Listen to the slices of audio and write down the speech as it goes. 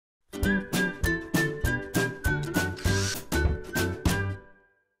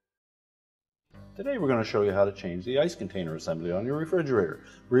Today we're going to show you how to change the ice container assembly on your refrigerator.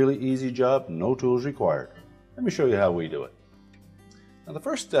 Really easy job, no tools required. Let me show you how we do it. Now the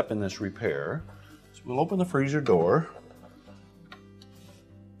first step in this repair is we'll open the freezer door.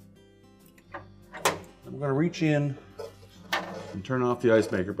 And we're going to reach in and turn off the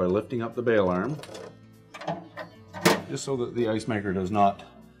ice maker by lifting up the bail arm, just so that the ice maker does not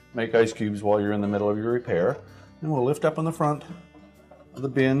make ice cubes while you're in the middle of your repair. And we'll lift up on the front of the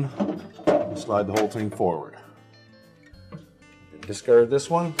bin and slide the whole thing forward. Discard this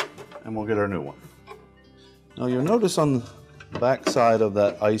one and we'll get our new one. Now you'll notice on the back side of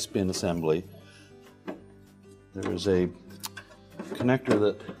that ice bin assembly there is a connector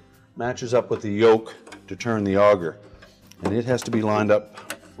that matches up with the yoke to turn the auger, and it has to be lined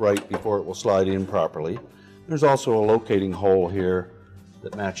up right before it will slide in properly. There's also a locating hole here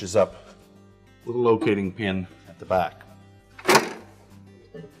that matches up with a locating pin at the back.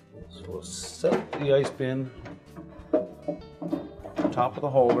 So we'll set the ice bin on top of the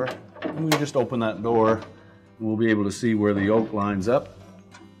holder, and we just open that door and we'll be able to see where the yoke lines up.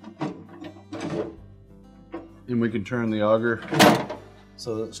 And we can turn the auger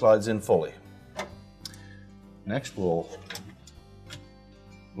so that it slides in fully. Next we'll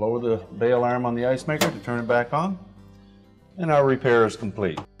lower the bail arm on the ice maker to turn it back on, and our repair is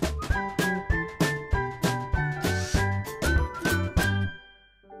complete.